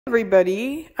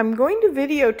Everybody, I'm going to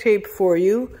videotape for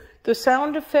you the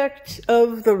sound effects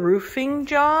of the roofing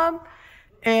job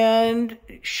and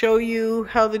show you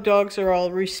how the dogs are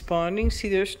all responding. See,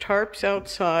 there's tarps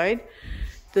outside.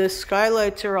 The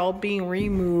skylights are all being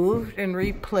removed and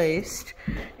replaced.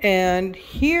 And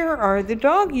here are the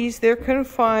doggies. They're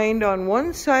confined on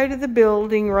one side of the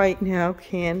building right now.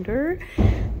 Candor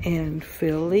and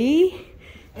Philly.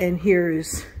 And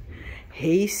here's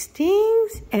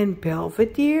Hastings and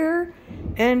Belvedere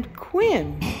and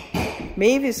Quinn.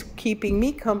 Maeve is keeping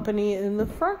me company in the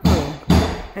front room.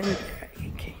 And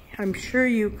I'm sure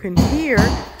you can hear,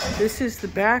 this is the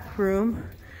back room,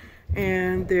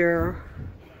 and they're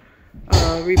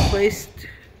replaced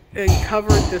and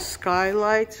covered the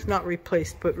skylights, not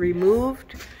replaced, but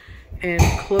removed and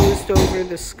closed over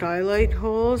the skylight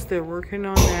holes. They're working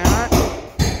on that.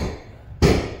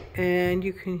 And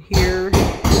you can hear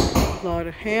a lot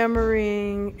of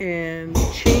hammering and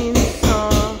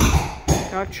chainsaw.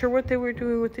 Not sure what they were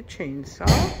doing with the chainsaw,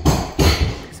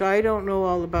 because I don't know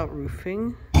all about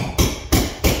roofing.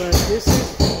 But this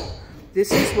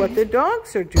is what the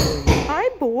dogs are doing. Hi,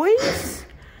 boys.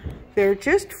 They're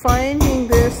just finding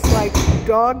this like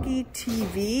doggy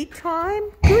TV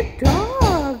time. Good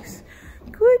dogs.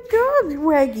 Good dogs.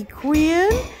 Waggy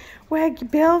Quinn. Waggy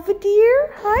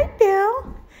Belvedere. Hi,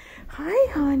 Belle.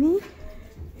 Hi, honey.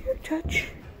 Here, touch.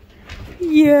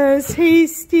 Yes,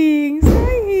 Hastings.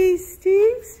 Hi,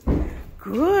 Hastings.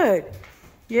 Good.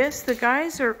 Yes, the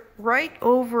guys are right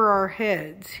over our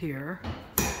heads here.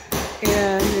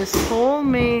 And this whole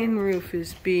main roof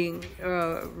is being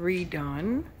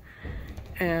redone.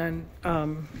 And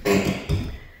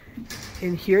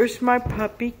here's my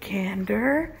puppy,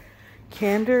 Candor.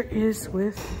 Candor is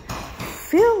with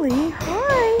Philly.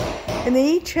 Hi. And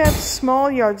they each have small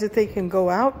yards that they can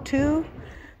go out to.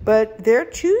 But they're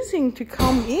choosing to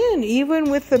come in,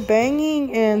 even with the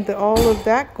banging and all of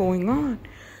that going on.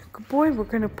 Good boy, we're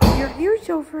going to put your ears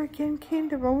over again,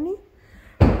 Candoroni.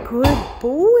 Good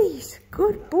boys.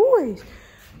 Good boys.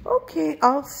 Okay,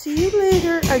 I'll see you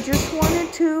later. I just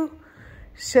wanted to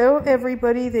show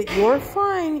everybody that you're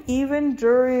fine, even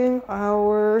during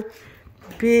our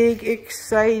big,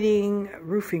 exciting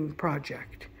roofing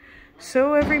project.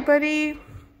 So everybody,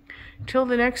 till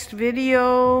the next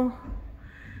video,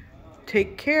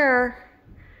 take care.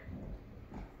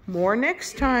 More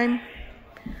next time.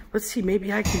 Let's see,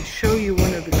 maybe I can show you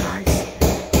one of the guys.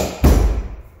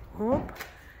 Whoop.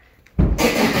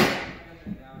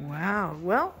 Wow,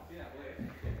 well,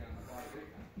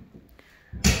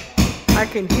 I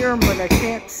can hear them, but I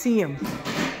can't see them.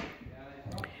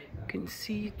 You can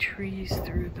see trees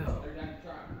through the...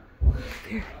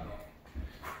 There.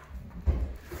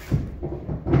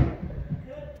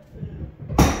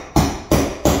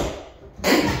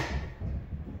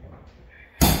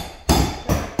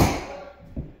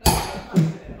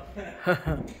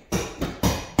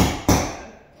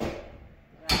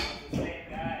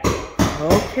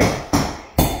 Okay.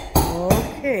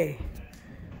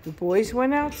 The boys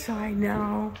went outside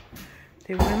now.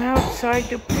 They went outside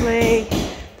to play.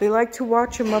 They like to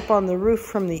watch them up on the roof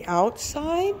from the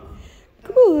outside.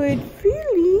 Good,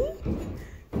 Philly.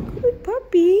 Good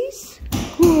puppies.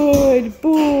 Good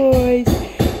boys.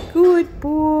 Good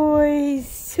boys.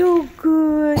 So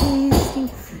good,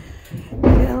 Hastings.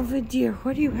 Belvedere,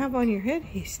 what do you have on your head,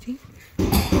 Hastings?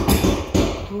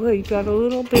 Boy, you got a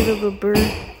little bit of a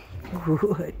bird.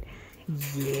 Good.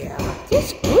 Yeah,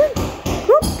 that's good.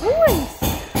 Good boys.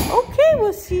 Okay,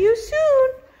 we'll see you soon.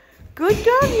 Good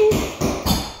doggies.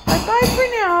 Bye-bye for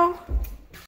now.